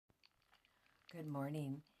Good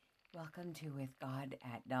morning. Welcome to With God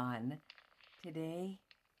at Dawn. Today,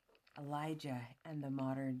 Elijah and the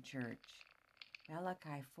Modern Church.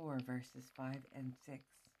 Malachi 4, verses 5 and 6.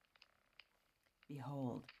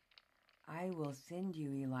 Behold, I will send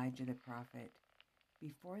you Elijah the prophet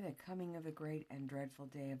before the coming of the great and dreadful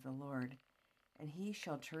day of the Lord, and he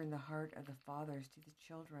shall turn the heart of the fathers to the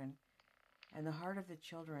children, and the heart of the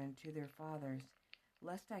children to their fathers,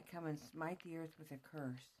 lest I come and smite the earth with a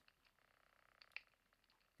curse.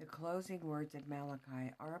 The closing words of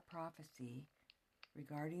Malachi are a prophecy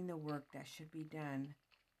regarding the work that should be done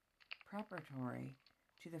preparatory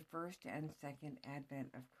to the first and second advent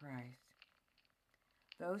of Christ.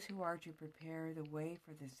 Those who are to prepare the way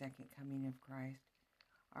for the second coming of Christ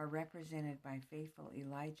are represented by faithful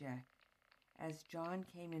Elijah, as John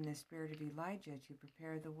came in the spirit of Elijah to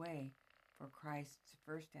prepare the way for Christ's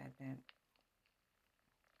first advent.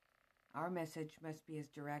 Our message must be as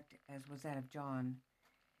direct as was that of John.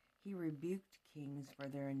 He rebuked kings for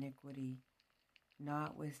their iniquity,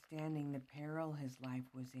 notwithstanding the peril his life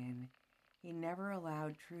was in. He never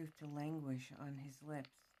allowed truth to languish on his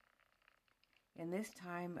lips. In this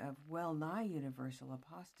time of well-nigh universal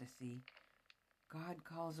apostasy, God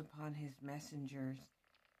calls upon his messengers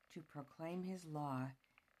to proclaim his law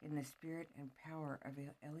in the spirit and power of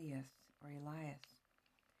Elias.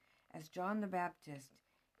 As John the Baptist,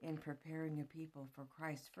 in preparing a people for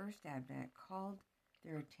Christ's first advent, called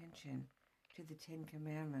their attention to the Ten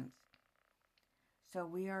Commandments. So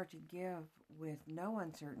we are to give with no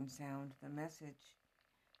uncertain sound the message,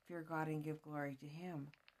 fear God and give glory to him,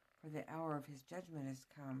 for the hour of his judgment has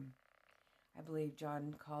come. I believe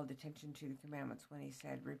John called attention to the commandments when he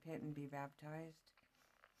said, repent and be baptized.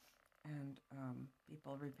 And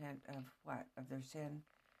people repent of what? Of their sin,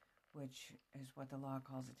 which is what the law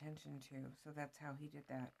calls attention to. So that's how he did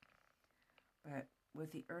that. But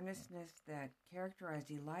with the earnestness that characterized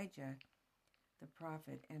Elijah, the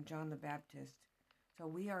prophet, and John the Baptist, so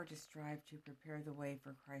we are to strive to prepare the way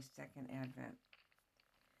for Christ's second advent.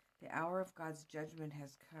 The hour of God's judgment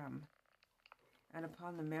has come, and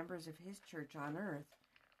upon the members of his church on earth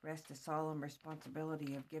rests a solemn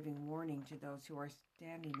responsibility of giving warning to those who are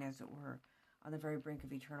standing, as it were, on the very brink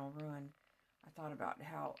of eternal ruin. I thought about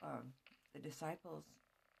how the disciples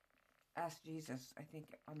asked Jesus, I think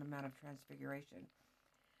on the Mount of Transfiguration,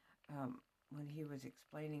 when he was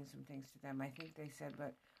explaining some things to them, I think they said,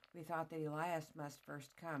 but we thought that Elias must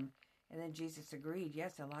first come. And then Jesus agreed,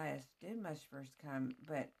 yes, Elias must first come,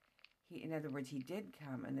 but in other words, he did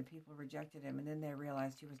come, and the people rejected him, and then they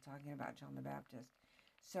realized he was talking about John the Baptist.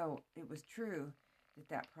 So it was true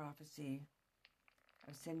that prophecy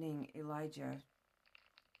of sending Elijah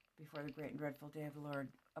before the great and dreadful day of the Lord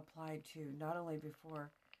applied to not only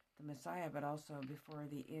before the Messiah, but also before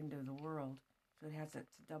the end of the world. So it has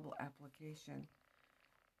its double application.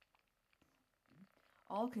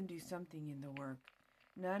 All can do something in the work.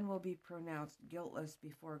 None will be pronounced guiltless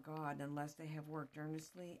before God unless they have worked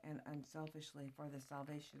earnestly and unselfishly for the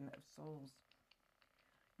salvation of souls.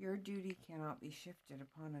 Your duty cannot be shifted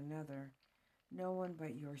upon another. No one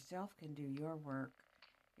but yourself can do your work.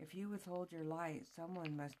 If you withhold your light,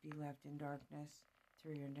 someone must be left in darkness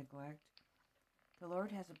through your neglect. The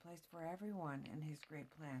Lord has a place for everyone in his great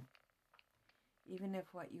plan. Even if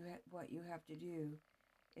what you have to do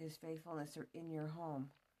is faithfulness in your home,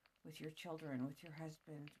 with your children, with your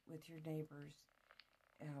husband, with your neighbors,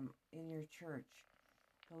 in your church,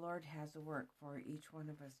 the Lord has a work for each one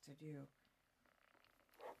of us to do.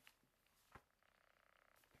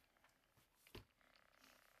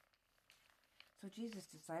 So Jesus'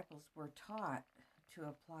 disciples were taught to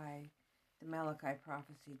apply the Malachi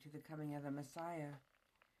prophecy to the coming of the Messiah,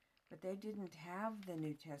 but they didn't have the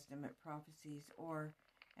New Testament prophecies or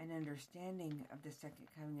an understanding of the second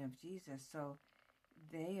coming of Jesus, so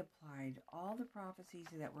they applied all the prophecies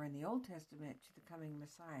that were in the Old Testament to the coming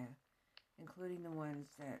Messiah, including the ones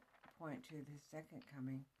that point to his second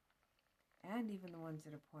coming, and even the ones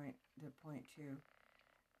that point to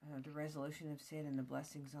the resolution of sin and the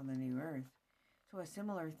blessings on the new earth. So a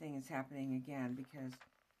similar thing is happening again, because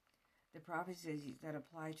the prophecies that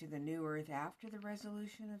apply to the new earth after the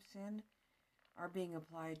resolution of sin are being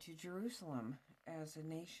applied to Jerusalem as a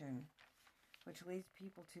nation, which leads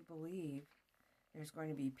people to believe there's going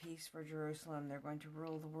to be peace for Jerusalem, they're going to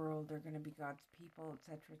rule the world, they're going to be God's people,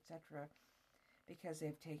 etc., because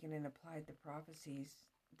they've taken and applied the prophecies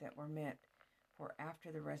that were meant for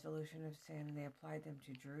after the resolution of sin, and they applied them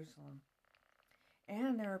to Jerusalem.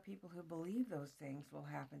 And there are people who believe those things will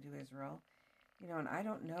happen to Israel. And I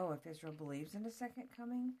don't know if Israel believes in a second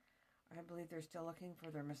coming. I believe they're still looking for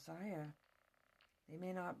their Messiah. They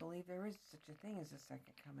may not believe there is such a thing as a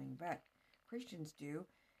second coming, but Christians do,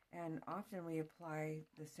 and often we apply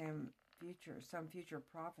some future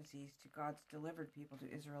prophecies to God's delivered people,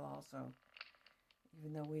 to Israel also,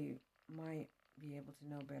 even though we might be able to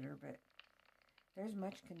know better. But there's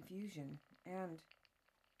much confusion, and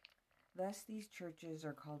thus these churches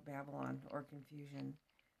are called Babylon, or confusion,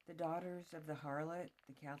 the daughters of the harlot,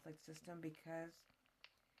 the Catholic system, because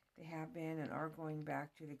they have been and are going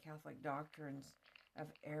back to the Catholic doctrines of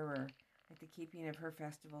error, like the keeping of her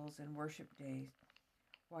festivals and worship days,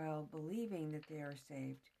 while believing that they are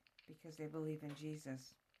saved because they believe in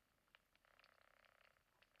Jesus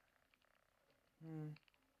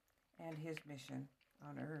and his mission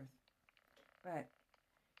on earth. But,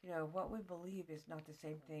 what we believe is not the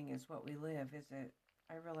same thing as what we live, is it?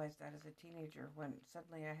 I realized that as a teenager when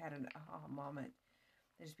suddenly I had an aha moment.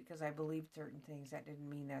 Just because I believed certain things, that didn't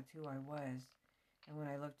mean that's who I was. And when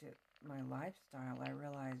I looked at my lifestyle, I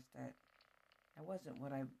realized that I wasn't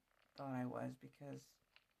what I thought I was, because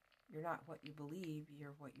you're not what you believe,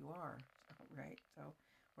 you're what you are, right? So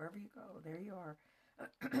wherever you go, there you are.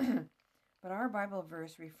 But our Bible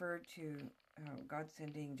verse referred to God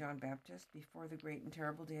sending John Baptist before the great and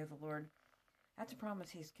terrible day of the Lord. That's a promise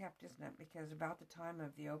he's kept, isn't it? Because about the time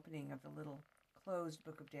of the opening of the little closed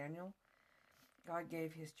book of Daniel, God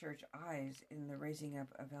gave his church eyes in the raising up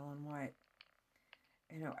of Ellen White.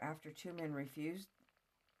 After two men refused,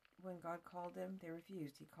 when God called them, they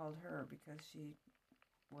refused. He called her because she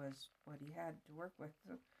was what he had to work with.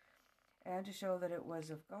 And to show that it was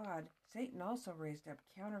of God, Satan also raised up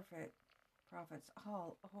counterfeit prophets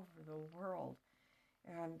all over the world.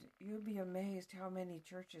 And you'd be amazed how many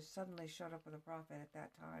churches suddenly showed up with a prophet at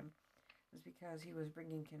that time. It was because he was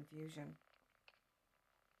bringing confusion.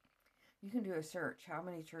 You can do a search. How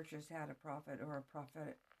many churches had a prophet or a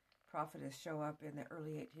prophetess show up in the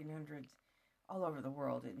early 1800s all over the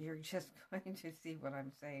world? And you're just going to see what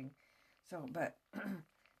I'm saying. But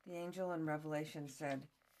the angel in Revelation said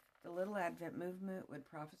the little Advent movement would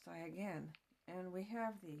prophesy again. And we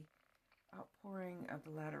have the outpouring of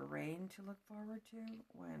the latter rain to look forward to,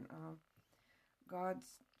 when God's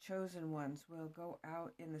chosen ones will go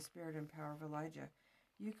out in the spirit and power of Elijah.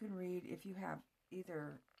 You can read, if you have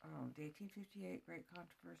either the 1858 Great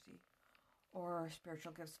Controversy or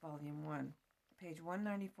Spiritual Gifts Volume 1, page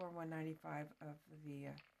 194, 195 of the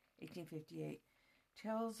 1858,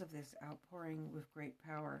 tells of this outpouring with great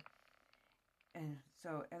power. And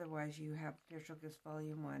so otherwise you have Spiritual Gifts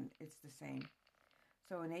Volume 1, it's the same.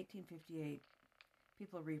 So in 1858,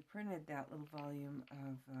 people reprinted that little volume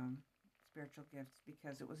of Spiritual Gifts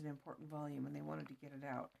because it was an important volume and they wanted to get it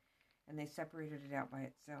out. And they separated it out by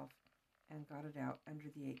itself and got it out under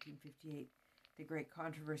the 1858, the great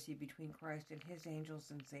controversy between Christ and his angels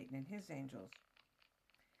and Satan and his angels.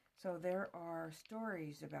 So there are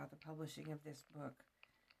stories about the publishing of this book,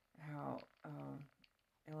 how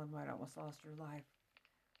Ellen White almost lost her life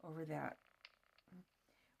over that.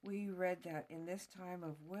 We read that in this time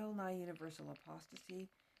of well-nigh universal apostasy,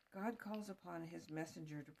 God calls upon his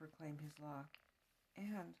messenger to proclaim his law.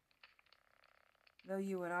 And though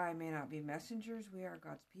you and I may not be messengers, we are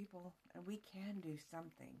God's people, and we can do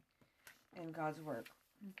something in God's work.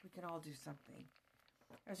 We can all do something.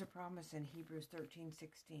 There's a promise in Hebrews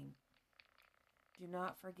 13:16. Do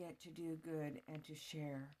not forget to do good and to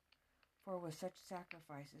share, for with such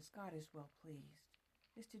sacrifices God is well pleased.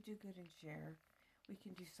 Just to do good and share, we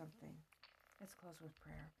can do something. Let's close with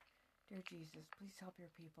prayer. Dear Jesus, please help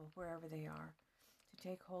your people wherever they are to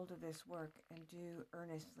take hold of this work and do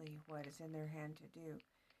earnestly what is in their hand to do,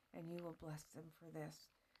 and you will bless them for this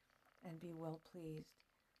and be well pleased.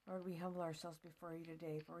 Lord, we humble ourselves before you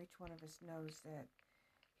today, for each one of us knows that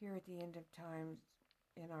here at the end of times,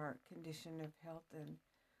 in our condition of health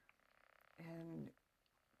and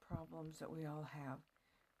problems that we all have,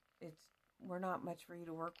 we're not much for you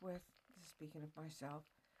to work with, speaking of myself,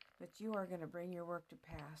 but you are going to bring your work to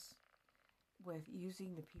pass with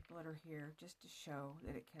using the people that are here just to show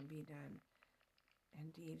that it can be done.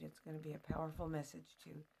 Indeed, it's going to be a powerful message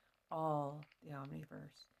to all the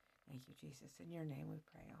Omniverse. Thank you, Jesus. In your name we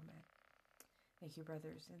pray. Amen. Thank you,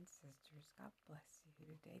 brothers and sisters. God bless you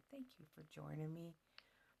today. Thank you for joining me.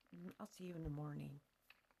 I'll see you in the morning.